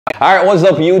Alright, what's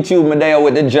up YouTube? I'm there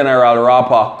with the General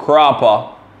Rawpa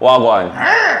Crawpa. Wagwan.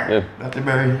 Yeah.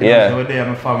 DuttyBerry. Yeah. So there,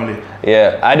 my family.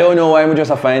 Yeah. I don't know why I'm just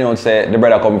a find out say the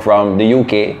brother come from the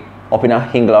UK, up in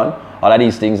England. All of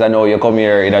these things I know you come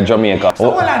here in Jamaica.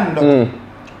 So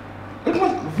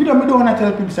video me don't want to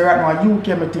tell people say right now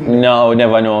UK me thing. No,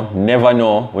 never know. Never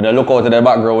know. When I look out of the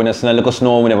background, when I see a little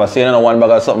snow, we never see another one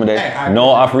bag of something there.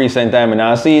 No, of recent time and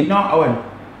I see it. No, I went.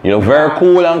 You look very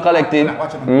cool and collected.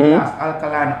 Watch last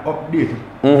Alkaline update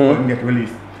before get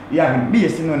released. Yeah,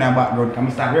 Beez in the background. Can I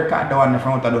start record the one in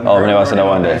front of the Oh, we never see that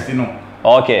one there.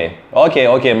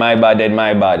 Okay, my bad then,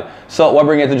 my bad. So, what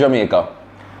bring you to Jamaica?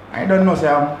 I don't know,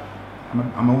 sir.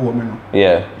 I'm a woman.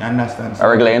 Yeah. You understand? I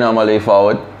regular normally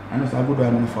forward. I know, so I good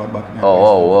when I'm forward back.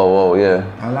 Oh,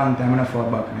 yeah. A long time I'm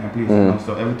forward back in a place now,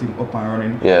 so everything up and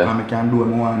running. Yeah. And I can do what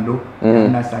I want to do. You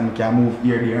understand? I can move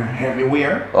here, there,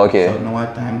 everywhere. Okay. So now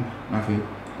what time I have to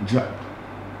drop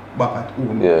back at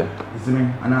home. Yeah. You see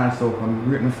me? And also from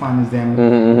rate my fans them,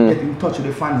 get in touch with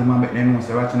the fans them and make them know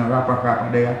so watching a Rawpa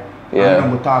Crawpa there. Yeah. And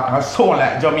then we talk I sound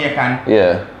like Jamaican.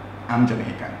 Yeah. I'm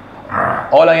Jamaican. How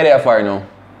long are you there for now?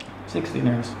 16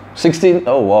 years. 16?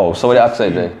 Oh wow, so where the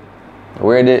accent there?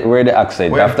 Where the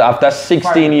accent? After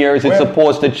 16 years it's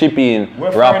supposed to chip in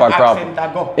Rawpa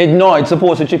Crawpa. It's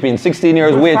supposed to chip in. 16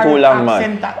 years way too long,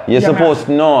 man. You're supposed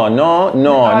no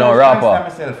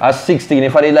Rawpa. At 16,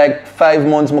 if I did like 5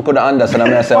 months I could understand.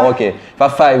 I say okay, for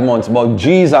 5 months, but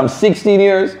geez, I'm 16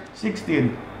 years.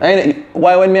 16. And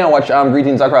why when I watch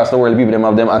Greetings Across the World, people them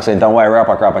have them accent and why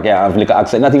Rawpa Crawpa can't have like an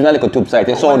accent, not even a little tube site.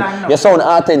 You sound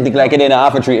authentic like you're in a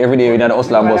half a tree every day in the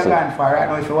hustle and bustle. Right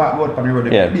now if you walk out from the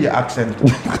road, be your accent.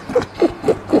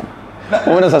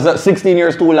 16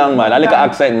 years too long, man. I like an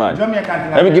accent, man.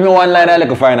 Let me give me one line I like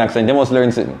a foreign accent. You must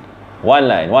learn something. One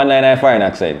line I foreign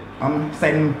accent. I'm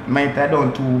saying my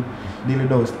down to deal with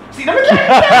those. See them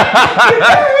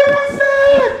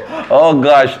Oh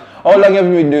gosh. How long have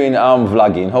you been doing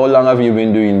vlogging? How long have you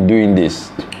been doing this?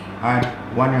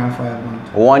 1 year and 5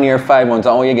 months. 1 year, 5 months.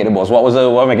 How you get the boss?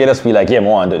 What make us feel like I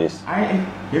want to do this?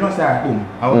 You know, sir, boom.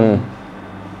 I was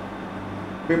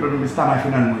people will start my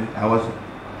funeral. I was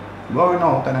going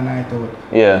out on a night out.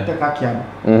 Yeah. Take a cab.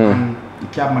 And the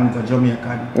cabman is a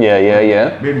Jamaican.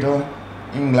 Yeah. Been to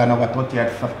England over 30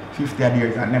 50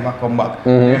 years and never come back.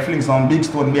 They fling some big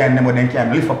stone behind them, but then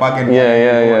can lift up again.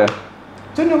 Yeah.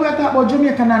 So now we are talking about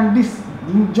Jamaican and this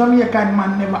Jamaican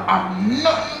man never have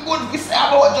nothing good to say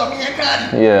about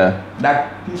Jamaican. Yeah.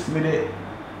 That pissed me the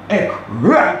heck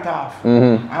right off. I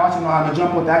want to know how to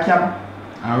jump out that cab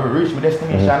and reach my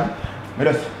destination. I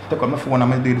just take out my phone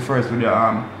and I do the first video.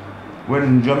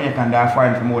 When Jamaican are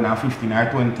foreign for more than 15 or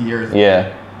 20 years.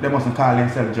 Yeah. They mustn't call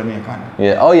themselves Jamaican.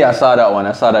 Yeah. Oh yeah, I saw that one.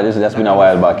 I saw that. That's been a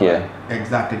while back. Yeah.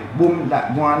 Exactly. Boom.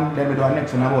 That one. Then we do our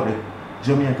next one about the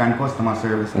Jamaican customer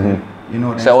service. You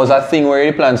know, so it was a thing where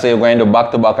you plan say you're going to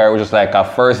back to back, or it was just like a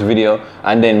first video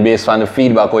and then based on the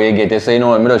feedback where you get, you say, you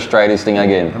know, let me just try this thing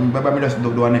again. Let me just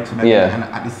do our next one again. And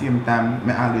at the same time,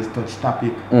 I always touch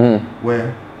topic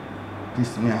where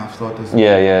this may have sort of.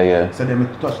 Yeah. So then we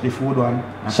touch the food one.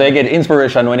 So you get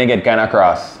inspiration when you get kind of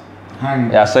cross.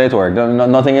 Yeah, so it worked.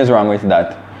 Nothing is wrong with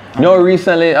that. You know,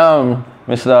 recently,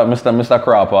 Mr.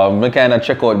 Crawpa, I kind of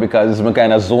check out because I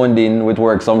kind of zoned in with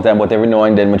work sometime, but every now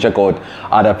and then I check out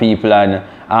other people and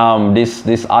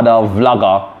this other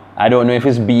vlogger, I don't know if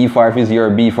it's beef or if it's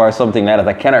your beef or something like that.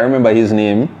 I cannot remember his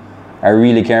name. I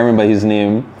really can't remember his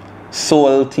name.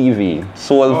 Soul TV.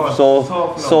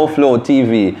 Soulflow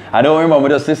TV. I don't remember,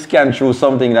 just scan through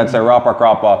something that's a Rawpa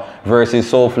Crawpa versus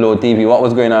Soulflow TV. What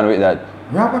was going on with that?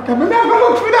 Rawpa Crawpa, never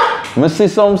look for that. I see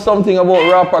something about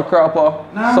Rawpa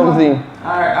Crawpa. Nah, something.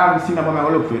 I haven't seen about my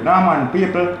look for it. No man,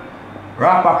 people,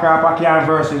 Rawpa Crawpa can't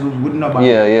versus with nobody.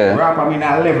 Yeah. Rawpa mean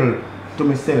a level to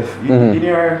myself. In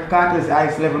your Kartel's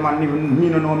ice level, man, even me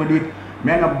don't know me do it.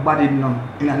 Me and nobody in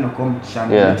no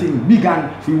competition. I think big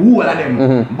and for all of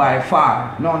them by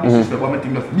far. No, this is the one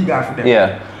thing that's bigger for them.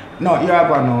 Yeah. No, here I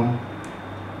go now.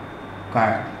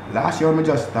 Okay. Last year I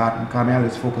just started because I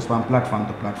always focus on platform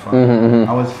to platform.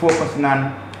 I was focusing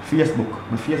on Facebook.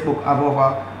 My Facebook have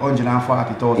over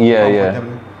 140,000. Yeah.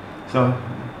 So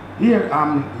here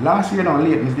last year now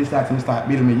late, this time I start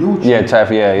building my YouTube.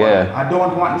 Yeah. I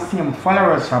don't want the same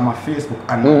followers from my Facebook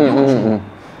and my YouTube.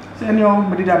 So you know,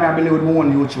 I did that I believe with my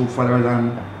own YouTube followers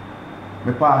and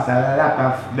I pass a lot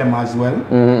of them as well.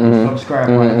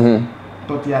 Subscribers.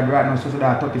 30 right now, so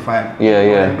that 35.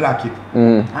 Yeah. Black it.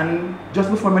 And just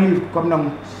before I leave, come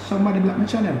down, somebody block my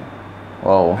channel.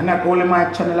 Wow. And not only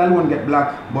my channel alone get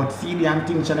black, but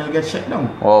CD&Tings channel get shut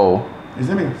down. Wow. You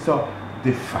see me? So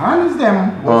the fans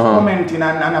them was commenting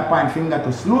and a point finger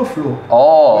to slow flow.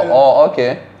 Oh,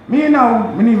 okay. Me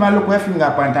now, me even look where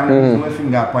finger point and where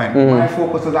finger point. My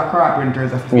focus is a carpenter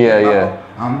is a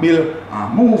and build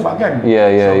and move again.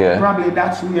 So probably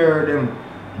that's where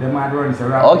them might run so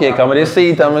rapid. Okay, come on, see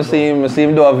it and I see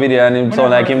him do a video and him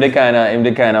sound like him the kind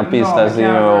of pissed as you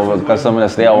know because some of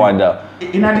us they wonder.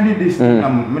 In I did this thing,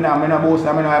 I'm not boast,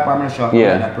 I'm not hype, I'm not shocked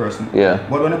that person.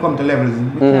 But when it comes to levels,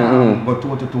 we can't go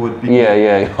toe to toe with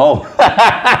people. Oh,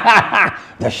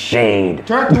 the shade.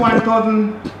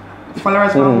 31,000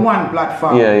 followers from one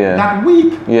platform. That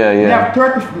week. We have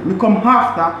 30, we come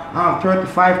after, I have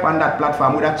 35 on that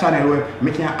platform with a channel where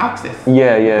we can access.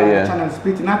 The channel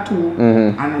split in a two,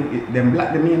 and them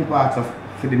black the main parts of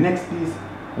for the next piece.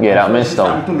 That messed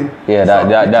up.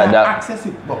 That access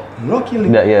it, but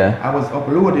luckily I was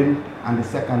uploading on the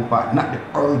second part, not the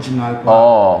original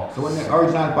part. So when the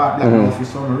original part black out for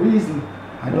some reason,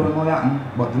 I don't know that,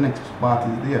 but the next part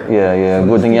is there. So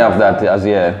good thing you have that as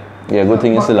good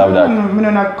thing you still have that. I'm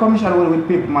not commission with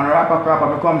people, man. Rawpa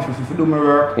Crawpa, I come if do my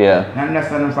work. You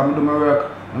understand? If I do my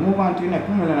work, I move on to the next.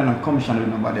 I'm not commission with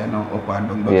nobody, I'm not up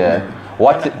and down.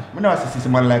 What? I don't see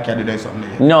someone like you do something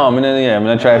like that. No, I'm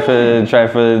gonna try for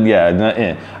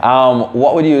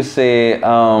what would you say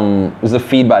is the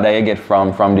feedback that you get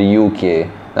from the UK?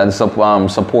 That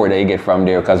support that you get from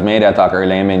there? Because maybe I talk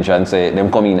earlier, I mentioned say them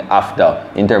coming after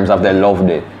in terms of their love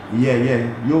day.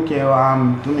 UK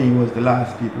to me was the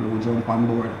last people who jump on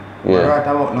board. Right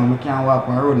about now, we can't walk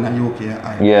on the road in the UK.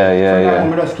 So now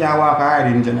we just can't walk hard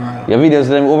in general. Your videos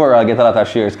them overall get a lot of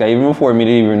shares. Cause even before me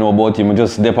didn't even know about him, I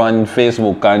just dip on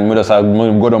Facebook and I just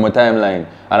go down my timeline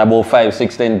and about 5,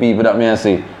 6, 10 people that me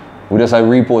see. We just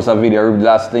repost a video.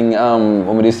 Last thing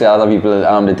when we say other people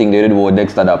the thing they did about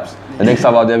Dexter Daps. The Dexter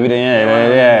about the video,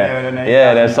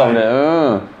 that's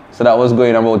something. So that was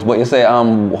going about. But you say how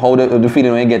the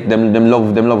feeling when you get them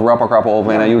love Rawpa Crawpa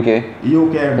over in the UK?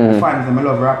 UK fans them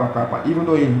love Rawpa Crawpa. Even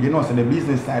though you know so the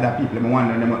business side of people them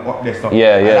wonder them up there stuff.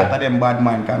 A lot of them bad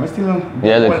mind can. I still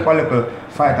hold political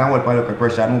fight and hold political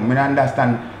pressure. I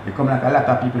understand it come like a lot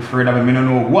of people afraid of me. I don't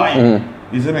know why.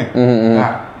 You see me?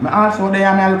 Also there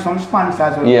I look some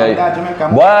sponsors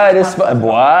Why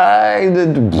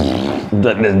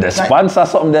the sponsor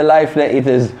something their life that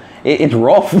it's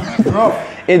rough.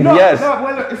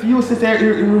 Well, if you sit there,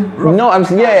 rough. No, it's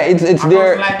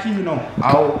there. Like you know,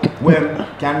 how well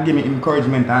can give me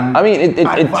encouragement and. I mean,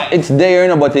 it's there, you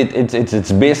know, but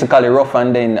it's basically rough,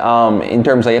 and then in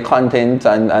terms of your content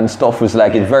and stuff, it's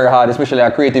like it's very hard, especially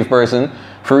a creative person.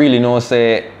 For really know,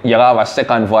 say you have a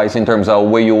second voice in terms of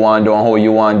where you want to do and how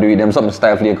you want to do it. Them something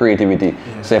stifle your creativity.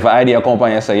 So if an idea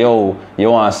company say, yo,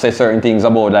 you want to say certain things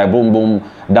about like boom boom,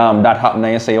 damn that happened,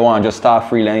 and you say you want to just start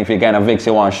free, and if you kind of vex,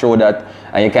 you want to show that,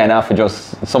 and you kind of have to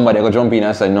just somebody go jump in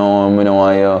and say, no, I don't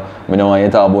want you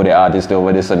talk about the artist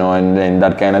over this, and then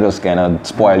that kind of just kind of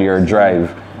spoil your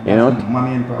drive, you know. My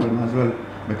main problem as well.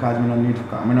 Because I don't need to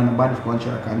come. I'm not bad for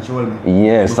control me.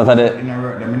 Yes, that's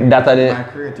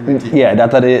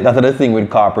the thing with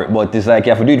corporate. But it's like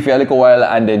you have to do it for a little while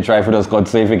and then try for those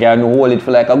cuts. So if you can hold it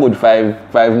for like a good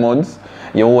five months,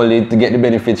 you hold it to get the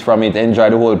benefits from it, enjoy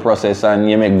the whole process, and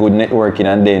you make good networking,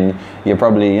 and then you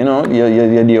probably, you know,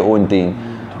 you do your own thing.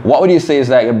 What would you say is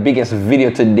like your biggest video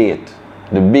to date?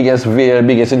 The biggest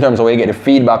in terms of where you get the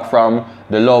feedback from,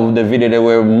 the love, the video that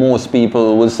where most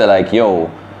people will say like, yo,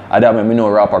 I don't make me know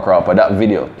Rawpa Crawpa, that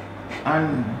video.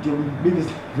 And the biggest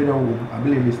video, I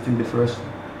believe, is still the first.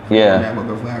 The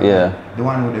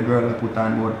one with the girl that put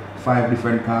on about 5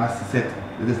 different cast set.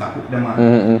 They just put them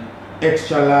on.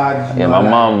 Extra large. Yeah, my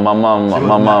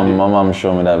mom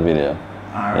showed me that video.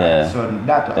 Alright, so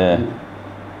that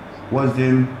was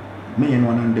the main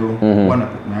one and the one I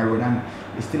put my road, and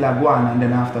it's still a go on, and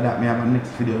then after that, me have a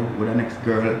next video with the next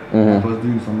girl that was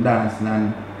doing some dancing,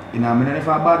 and you know, I mean, if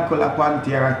a bad color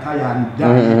panty or a tie and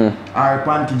die, or a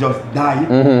panty just die,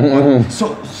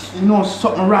 so you know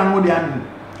something wrong with it, and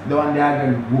the one they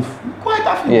are woof. Quite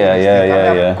a few.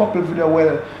 A couple video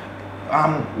well,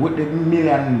 with the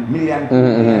million, 3 million,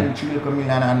 and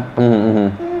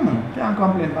can't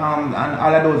complain. And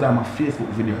all of those are my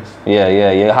Facebook videos.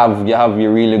 You have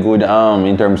your really good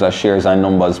in terms of shares and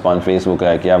numbers on Facebook.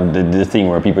 Like you have the thing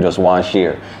where people just want to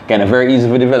share. Kind of very easy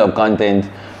to develop content.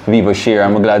 People share.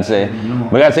 I'm glad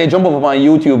to say jump up on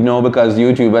YouTube now, because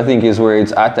YouTube I think is where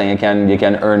it's at, and you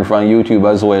can earn from YouTube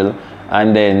as well.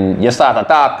 And then you start to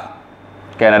talk.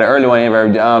 Kind of the early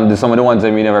one, some of the ones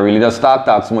that we never really just talk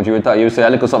so much. You say a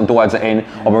little something towards the end,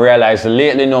 but I realize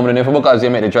lately no, because you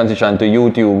make the transition to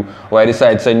YouTube, where I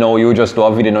decide to say no, you just do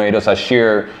a video, no, you just a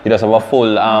share, you just have a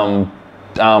full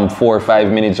 4 or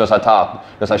 5 minutes just a talk,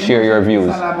 just a share your views.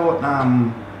 It's all about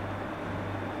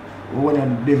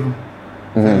when you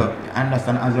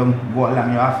understand as you go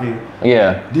along, you have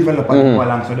to develop and go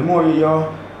along. So the more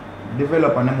you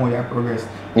develop and the more you progress,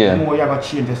 the more you have to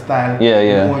change the style,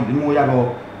 the more you have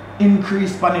to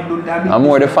increase on it. And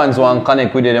more the fans want to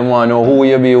connect with you, they want to know who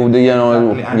you be, you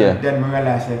know. Exactly. And then I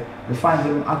realize that the fans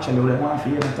them actually they want to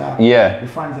hear me talk. The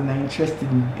fans them are interested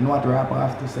in what the rapper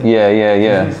have to say.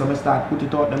 So I start put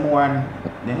it out the more and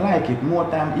they like it. More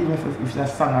time, even if it's a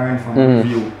song around from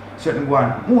review. Certain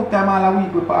one. More time all a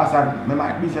week we pass and I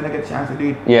might be sure I get a chance to do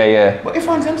it. But if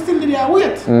fans them still there,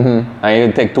 wait. And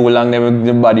you take too long, they will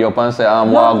the body up and say,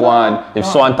 what go on. If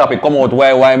so on topic come out,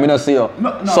 why me not see you?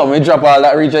 Some drop all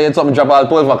that reach here, some drop all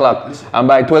 12 o'clock. And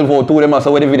by 12:02 they must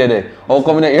have where the video there. How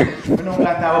come in here? We don't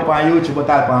like to up on YouTube but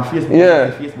up on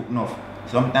Facebook. Facebook enough.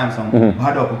 Sometimes some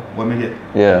bad up when we get.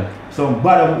 Some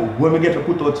bad up when we get to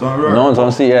put out some work. No,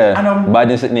 some see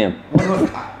badness it name.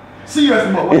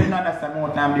 Seriously, but when you understand more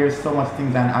time, there's so much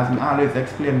things, and as I always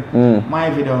explain, my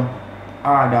video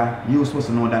order, you're supposed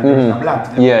to know that there's a black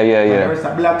side. There's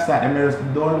a black side, and there's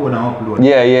download and upload.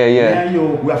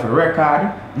 Then we have a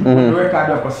record. You put the record,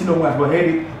 we have to sit down, we have to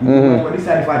edit. We have to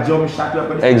decide if I jump shot, we have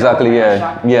to decide if I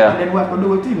shot, and then we have to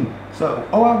do a thing. So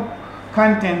our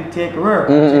content take work,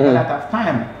 take a lot of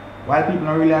time, while people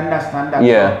don't really understand that.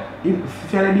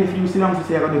 So if you sit down to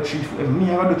say I got the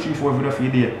 3-4 video for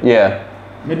you there.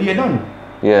 Maybe you're done.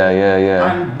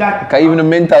 And that even the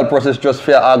mental process just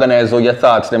feel organized, or your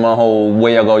thoughts, them on how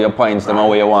where you go, your points, them on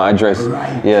where you want to address.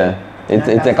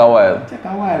 It take a while.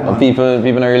 And people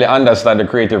don't really understand the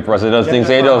creative process. Those things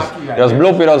say just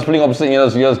blow it, just fling up something,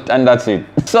 just and that's it.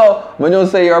 So when you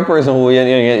say you're a person who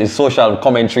is social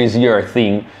commentary is your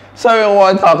thing, so I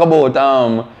want to talk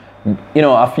about you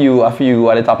know a few of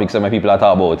the topics that my people are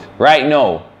talking about right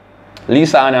now.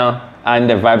 Hanna and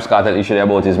the Vybz Kartel issue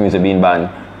about his music being banned.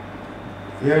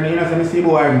 You know, so I see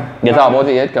boy. You talk about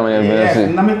it yet? Come on, yes,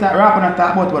 rapper not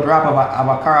talk about, but rapper have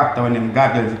a character when them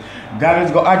goggles.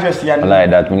 Goggles go address you. I like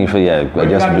that. When you feel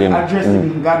just blame.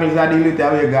 Addressing goggles are dealing with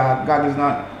away.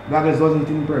 Goggles wasn't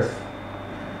impressed.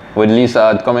 With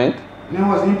Lisa had comment? No, I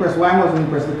wasn't impressed. Why I wasn't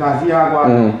impressed? Because he had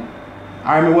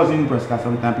I wasn't impressed because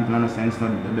sometimes people understand it's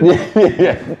not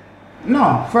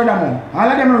No, furthermore, all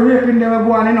of them are raping them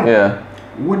go on, you know.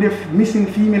 With the missing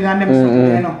female and them stuff,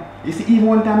 you know. You see, even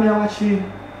one time I watch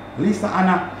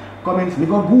Hanna comments, me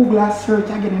go Google and search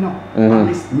again, you know. And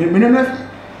me don't know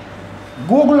if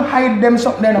Google hide them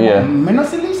something there, but me not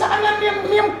see Hanna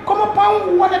name come up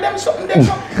on one of them something there.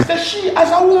 So she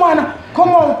as a woman come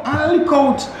out and look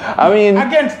out. I mean,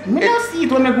 against me not see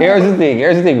it when they go.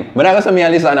 Here's the thing. But I got some me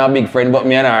and Hanna a big friend, but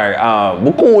me and her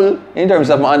we cool in terms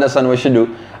of I understand what she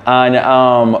do. And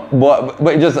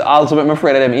but just also make me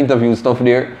afraid of them interview stuff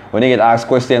there when they get asked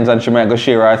questions and she might go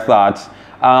share her thoughts.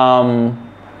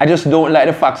 I just don't like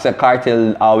the fact that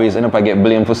Kartel always end up I get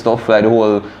blamed for stuff like the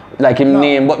whole him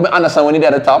name. But I understand when he's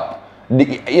at the top,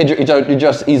 it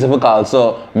just easy for call.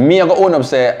 So me I go own up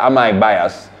say am I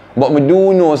biased, but me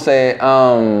do know say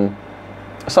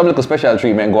some little special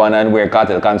treatment going on where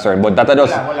Kartel concerned. But that I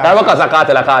just that because a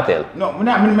Kartel. No, me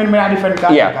not different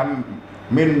Kartel.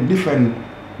 Me different.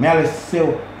 Me always say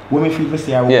when me feel to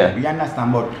say you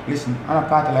understand, but listen, I'm a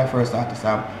Kartel like first artist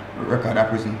I record at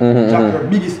prison. Jack your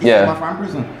biggest issue from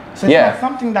prison. So it's not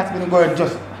something that's been going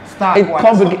just start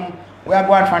we are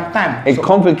going from time. It's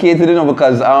complicated, you know,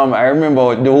 because I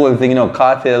remember the whole thing, you know,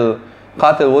 Kartel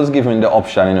was given the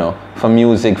option, you know, for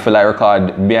music for like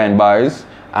record behind bars.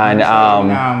 And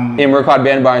him record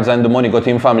behind bars and the money go to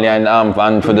him family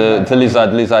and for the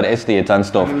Lizard estate and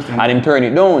stuff. And him turn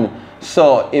it down.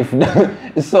 So if we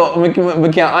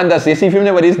can't understand. See if him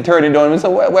never did turn it down,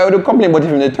 so why would you complain? But if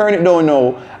they turn it down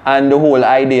now and the whole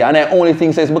idea, and I only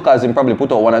think says because him probably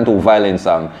put out 1 and 2 violent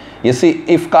songs. You see,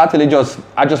 if Kartel just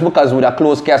because with a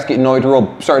closed casket now it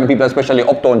rub certain people, especially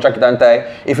uptown jacket and tie.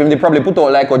 If him they probably put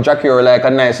out like a jacket or like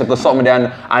a nice little something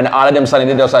there and all of them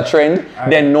suddenly just a trend,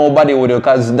 then nobody would,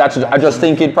 because that's I just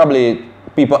think it probably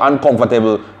people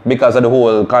uncomfortable because of the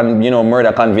whole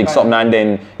murder convict something, and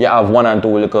then you have 1 and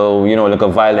 2 like a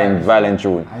violent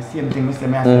tune. I see anything Mr.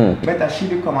 Mayor. Better she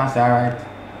do come and say, alright,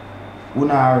 we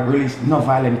not release no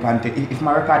violent content. If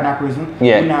my record in prison,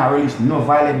 we not release no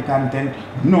violent content,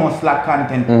 no slack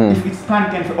content. If it's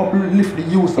content for uplift the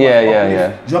youth,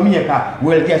 Jamaica,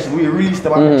 well guess we release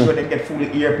them and make sure they get full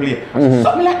airplay.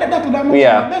 Something like that would have made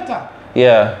it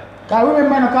better. I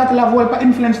remember no Kartel have whole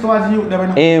influence towards you.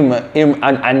 And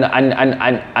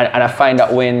I find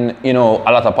that when a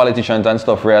lot of politicians and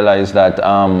stuff realize that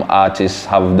artists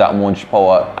have that much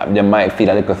power, they might feel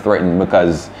a little threatened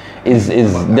because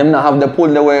is them not have the pull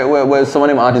the way where some of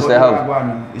them artists they have.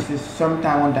 This is one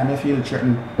time I feel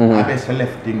threatened. I best for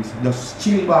left things. Just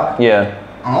chill back.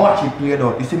 and watch it played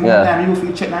out. You see, more time you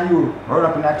feel check and you roll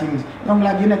up in that things. Don't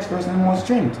like the next person more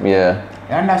strength. Yeah.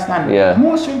 You understand? Yeah.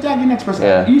 More strength like the next person.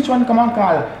 Yeah. Each one come and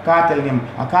call Kartel name,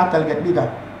 and Kartel get bigger.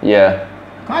 Yeah.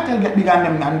 Kartel get bigger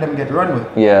and them get run with.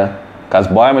 Yeah. Cause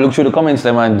boy, I look through the comments,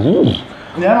 them and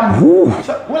yeah, man.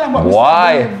 So,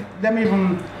 why? Them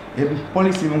even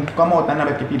police even come out and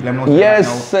make the people know.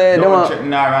 Yes, don't check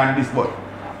around this, but.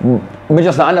 I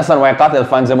just don't understand why Kartel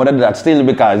fans them would do that still,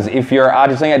 because if you're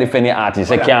artist and you're defending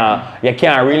artists, you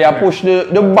can't really push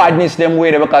the badness them way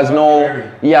there, because now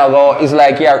it's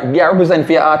like you represent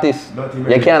for your artist.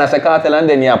 You can't say Kartel and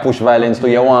then you push violence to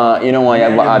you want you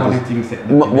have artists.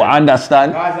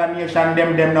 Understand? As a nation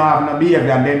them don't have no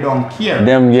behavior and they don't care.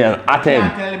 Them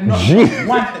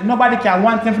nobody can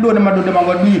want them to do them and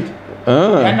go do it. You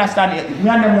understand? Me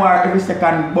and them are every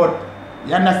second, but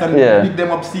you understand? Big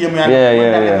them up, see me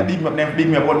and big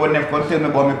me up, but when them come tell me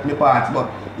about my parts, but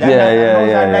you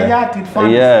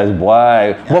understand? Yes,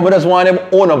 boy. But I just want them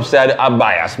own up say a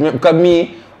bias. Because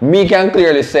me can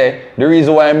clearly say the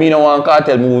reason why me don't want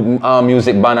Kartel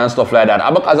music band and stuff like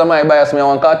that, because of my bias, me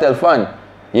want Kartel fan.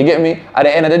 You get me? At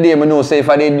the end of the day, I know say if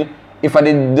I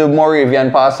did the Moravian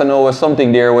pastor know was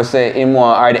something there was say him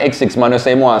or the X6 man was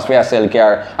say him wants to sell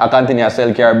car, I continue to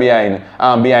sell car behind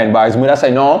bars. Me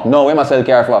say no, we must sell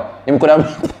car for. Him could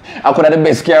have I could have the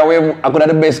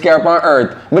best car on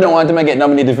earth. Me don't want him to get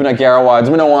nominated for the car awards.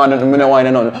 Me don't want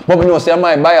none. But me know say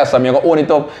my bias and me go own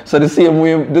it up. So the same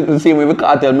way with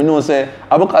Kartel, me know say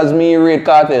because me rate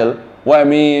Kartel, why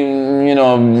me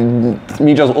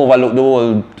me just overlook the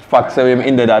whole fact say him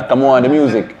into that. Come on, the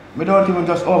music. We don't even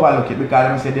just overlook it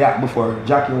because I said they act before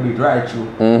Jackie did right through.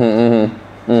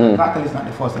 So Kartel is not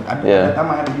the first. At that time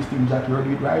I had this thing Jackie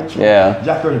did right through.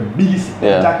 Jackie the biggest.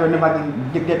 Jackie never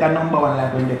get a number one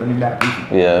like when they get on the black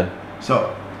people.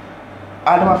 So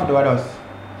all them have to do with us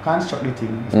construct the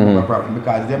thing. It's no problem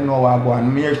because them know what I go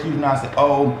on. Me she not say,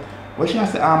 oh, what she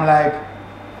say I'm like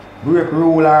break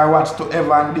rule or what's to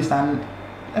ever and this and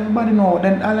everybody know,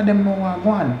 then all of them know what I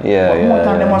want. But more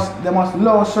time they must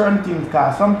love certain things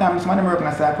because sometimes when they work in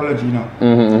psychology,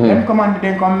 them come and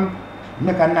they come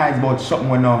make a nice about something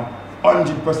when no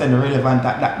 100% relevant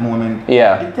at that moment.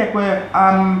 It take away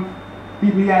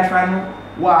people here trying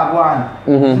what I want.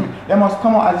 They must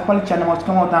come out as a politician, they must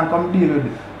come out and come deal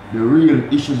with the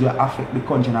real issues that affect the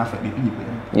country and affect the people.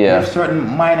 There's certain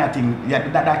minor things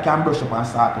that can brush up and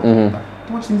start up.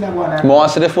 Too much things I want. I want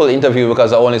to see the full interview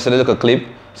because I only saw the little clip.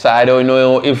 So I don't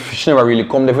know if she never really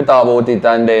come there to talk about it,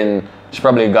 and then she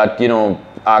probably got,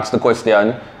 asked the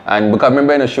question. And because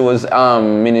remember she was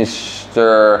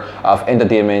Minister of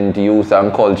Entertainment, Youth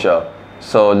and Culture.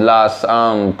 So last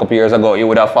couple years ago, it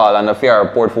would have fallen a fair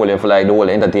portfolio for like the whole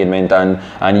entertainment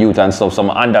and youth and stuff. So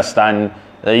I understand,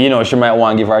 she might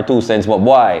want to give her 2 cents, but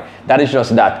boy, that is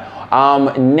just that.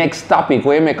 Next topic,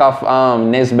 we make of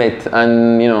Nesbeth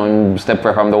and step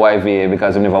from the YVA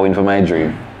because we never win for my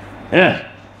dream. As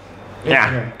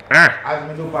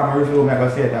we do for my review, I'm going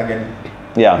to say it again.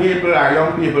 People are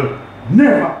young people,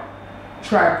 never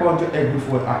try country egg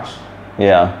before action.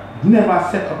 Never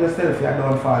set up yourself if you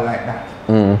don't fall like that.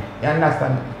 You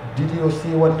understand? Did you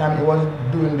see one time he was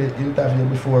doing the interview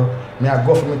before me I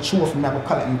go for my truth, me I go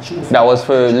call it my truth. That was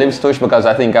for Liv Stush because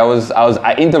I think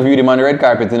I interviewed him on the red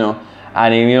carpet,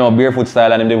 and him, barefoot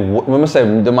style, and him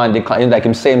say the man like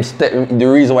him same step. The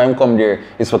reason why I'm come there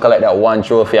is for collect that one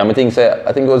trophy. I think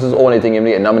it was his only thing him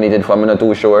get nominated for. I'm not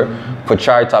too sure for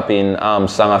chart topping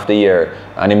Song of the Year,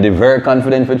 and him very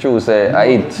confident for true. Say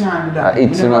I eat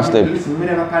similar step. Listen, me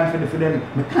never confident for them.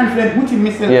 Me confident within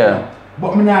myself.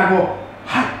 But me now go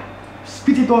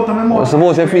spit it out of my mouth.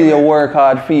 Suppose you feel you work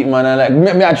hard feet, man, and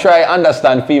like me I try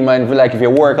understand feet, man. Feel like if you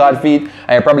work hard feet,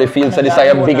 and you probably feel so this is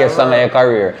your biggest song of your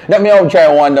career. That me I try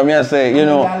wonder. Me I say, You're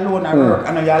alone at work.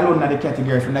 I know you're alone in the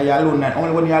category.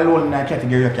 Only when you're alone in the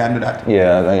category you can do that.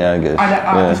 I guess. Other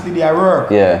artists do their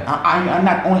work. And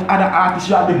not only other artists,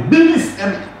 you are the biggest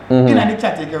in the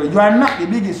category. You are not the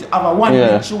biggest. You have a one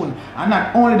big tune, and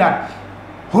not only that.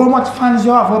 How much fans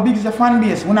you have? How big is the fan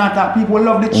base? When I talk, people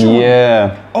love the tune.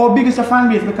 How big is the fan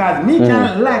base? Because me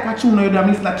can like a tune or you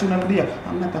listen to a tune every day.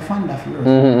 I'm not a fan of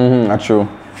yours. That's true.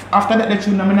 After that, the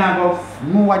tune, I'm not go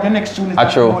know what your next tune is.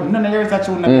 That's true. None of yours is a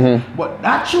tune. But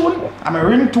that tune, I'm a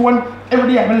ringtone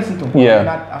every day I listen to. I'm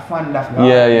not a fan of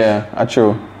yours. That's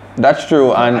true. That's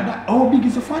true. And how big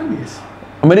is the fan base?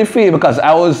 I did feel because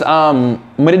I was I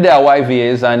did their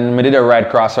YVAs and I did a ride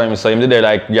cross for him, so I did there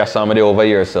like just somebody over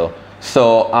here so.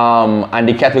 So and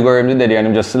the category him did there and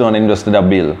him just sit down and just did a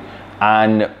bill.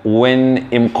 And when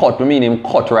him cut, him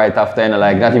cut right after,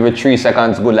 like not even 3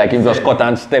 seconds good, like him just cut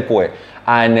and step away.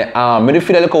 And I did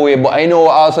feel a little way, but I know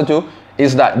also too,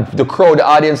 is that the crowd, the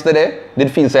audience today, did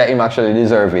feel say him actually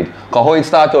deserve it. Because how it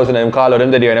started out, and them call out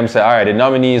them today and them say, alright, the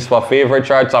nominees for favorite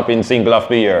chart-topping single of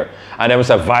the year. And them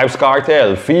say Vibes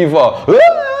Kartel, Fever,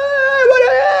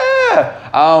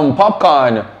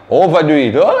 Popcorn, Overdo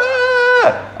It,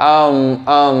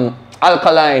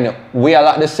 Alkaline, We Are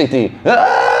Like the City.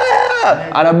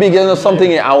 And a big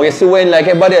something, and we see when like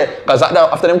everybody, because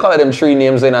after them call them 3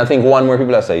 names, then I think one more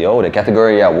people are say, yo, the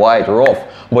category are white, rough.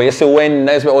 But you see when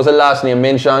Nesbeth was the last name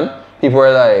mentioned, people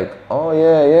were like, oh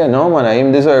yeah, no man, I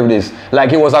him deserve this.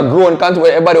 Like it was a grown country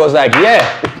where everybody was like,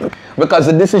 yeah. Because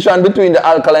the decision between the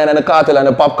Alkaline and the Kartel and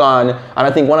the Popcorn, and I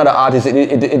think one of the artists,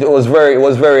 it was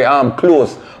very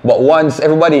close. But once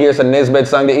everybody hears a Nesbeth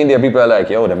song, the India people are like,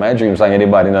 yo, the My Dream song,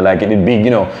 anybody, you know, like it did big,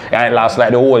 you know, and it lasts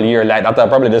like the whole year, like that's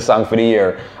probably the song for the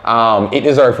year. It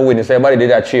deserved for witness. Everybody did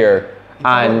that cheer. It's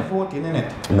and 14,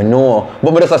 innit? I know.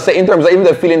 But just I say in terms of even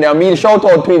the feeling there, me shout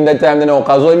out to him that time, you know,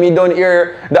 because when me don't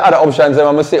hear the other options, I'm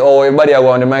gonna say, oh, everybody are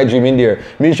going to My Dream in there.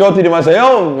 Me shout to them and say,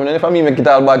 yo, if I me make it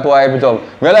all back to hype it up.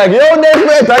 We're like, yo,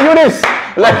 Nesbeth, are you this?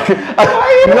 Like,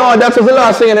 no, that's just the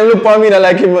last thing, and they look at me and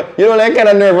like him, you know, like kind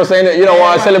of nervous saying, you know,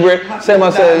 want to celebrate. Say, I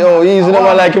say, yo, easy, no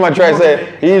man like him, I try to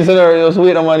say, easy, just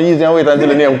wait, man, easy, and wait until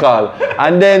the name call.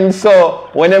 And then, so,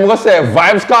 when them go say,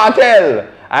 Vibes Kartel,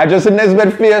 I just see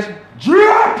Nesbeth face,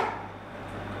 drop!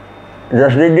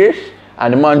 Just did this,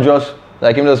 and the man just,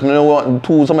 like him just, you know,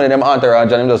 to some of them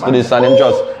entourage, and him just do this, and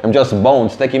him just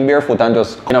bounce, take him barefoot and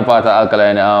just, you know, part of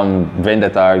Alkaline,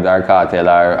 Vendetta, or Kartel,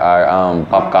 or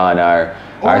Popcorn,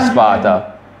 or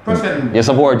Sparta. You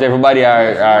support everybody,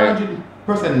 or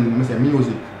person, say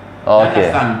music.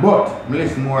 Okay. But, I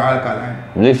listen more Alkaline.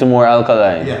 Listen more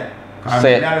Alkaline? Yeah. Because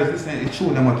I listen, it's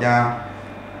true, them what you.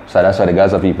 So that's why the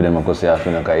Gaza people them go say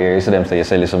after you hear you see them say you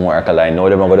say listen more Alkaline. Now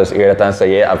them go just hear that and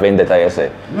say yeah, a Vendetta you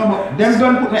say. No, but them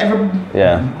don't put me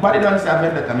everybody don't say a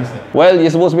Vendetta, I say. Well, you're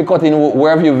supposed to be cutting.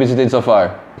 Where have you visited so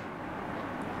far?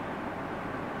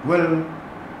 Well,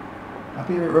 I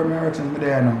feel American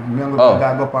there now. I'm going to go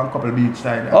up on a couple beach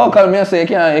side. Oh, because me say you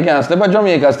can't step at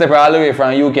Jamaica, step all the way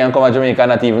from UK and come to Jamaica,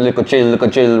 not even little chill,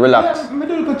 relax. Yeah, I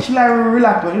do little chill and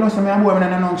relax, but you know, so I'm going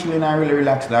and I'm chilling and really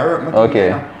relax.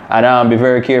 Okay. And be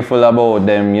very careful about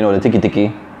them, you know, the tiki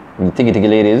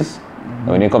ladies.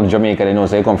 When you come to Jamaica, they know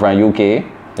say you come from UK, you're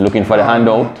looking for the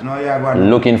handout.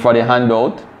 Looking for the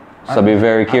handout. So be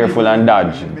very careful and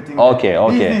dodge.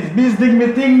 Okay. Beez dig me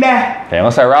thing there. Okay, I'm going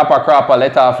to say Rawpa Crawpa,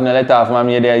 let off, man,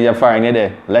 you're fine, you're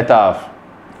there. Let off.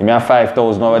 Give me a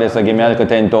 5,000 over there, so give me a little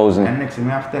 10,000. And next thing, I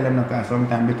have to tell them that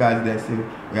sometimes because they say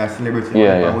we are celebrities, we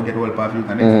get all of you.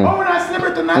 And they say, oh, we're not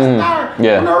celebrity, not star,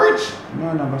 we're not rich.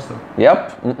 No, no, so.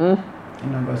 Yep.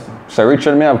 So rich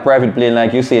and me have private plane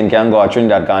like you see and can go to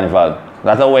Trinidad Carnival.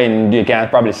 That's when you can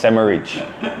probably semi-rich.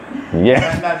 Yeah. You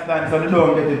understand? So they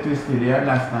don't get it twisted, you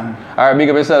understand? Alright, big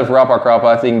up yourself, Rawpa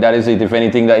Crawpa. I think that is it. If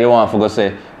anything that you want to go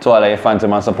say to all of your fans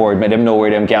and support, make them know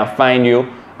where them can find you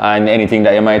and anything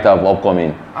that you might have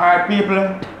upcoming. Alright people,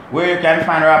 where you can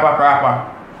find Rawpa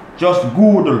Crawpa, just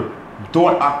Google.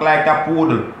 Don't act like a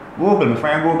poodle. Google me,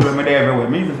 find Google me there everywhere.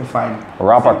 Me to find.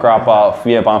 Rawpa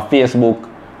Crawpa, up on Facebook,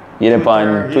 you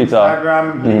on Twitter.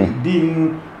 Instagram,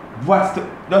 LinkedIn,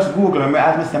 just Google me,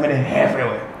 as me say me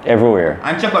there everywhere.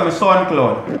 And check out my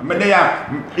SoundCloud. Me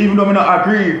there, even though I don't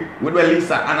agree with what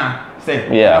Lisa Hanna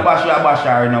say. Yeah. I bash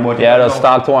her, you know, but yeah, just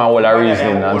talk to one all the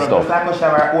reasoning and stuff. Just like us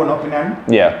have our own opinion.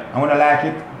 Yeah. And when I like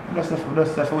it, just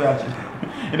the way I choose.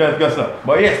 It does go so.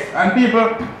 But yes, and people,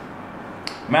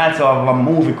 I also have a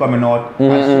movie coming out.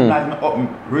 As soon as I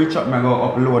reach up, I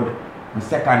go upload my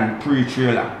second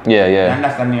pre-trailer. Yeah. And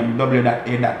that's the name,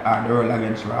 W.A.R, The Roll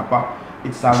Against Rapper.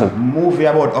 It's a movie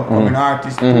about upcoming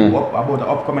artists, about the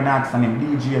upcoming artist named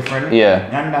DJ Friend. Yeah.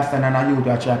 You understand, and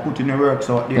you actually put in the works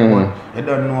out there, but you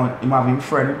don't know him have him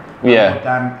friend. Yeah.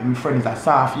 But him friend is a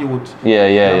soft youth.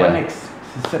 Yeah. Next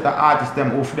set of artists,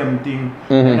 them off them thing.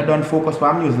 And they don't focus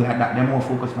on music like that, they more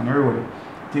focus on the road.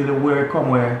 Till the where come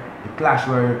where the clash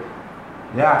where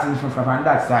the artists from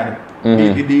that side,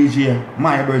 the DJ,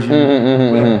 my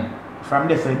version. From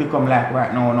this it become like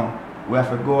right now, no. We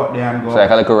have to go up there and go. It's like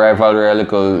a little rivalry, a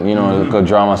little, you know, a little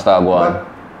drama start going on. But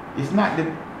it's not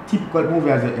the typical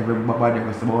movie as everybody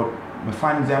was about. My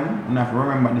fans them, you have to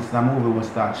remember this is a movie was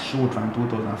start shoot from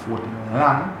 2014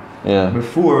 long. Yeah.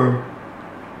 Before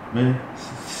me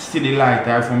see the light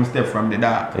or from step from the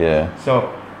dark. Yeah.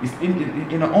 So it's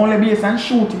only based on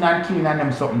shooting and killing and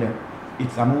them something there.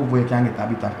 It's a movie where you can get a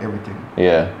bit of everything.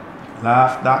 Yeah.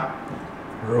 Laughter,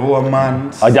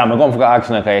 romance. Oh damn, I'm going to ask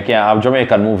you, because you can't have a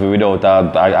Jamaican movie without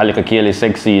a little Kaylee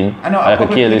sex scene. I know, a little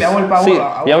Kaylee.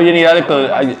 Yeah, you need a little,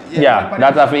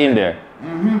 that's in there.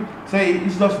 So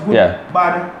it's just good,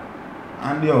 bad,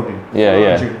 and the outing. Yeah,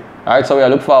 yeah. Alright, so we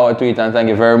look forward to it and thank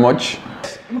you very much.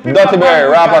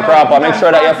 DuttyBerry, Rawpa Crawpa, make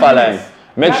sure that you follow him.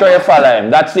 Make sure you follow him.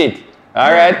 That's it.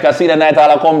 Alright, because see the night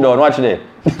all come down. Watch this.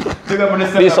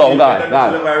 Peace out,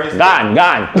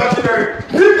 gone. DuttyBerry,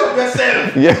 pick up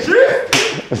yourself. Yeah.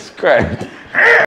 It's correct.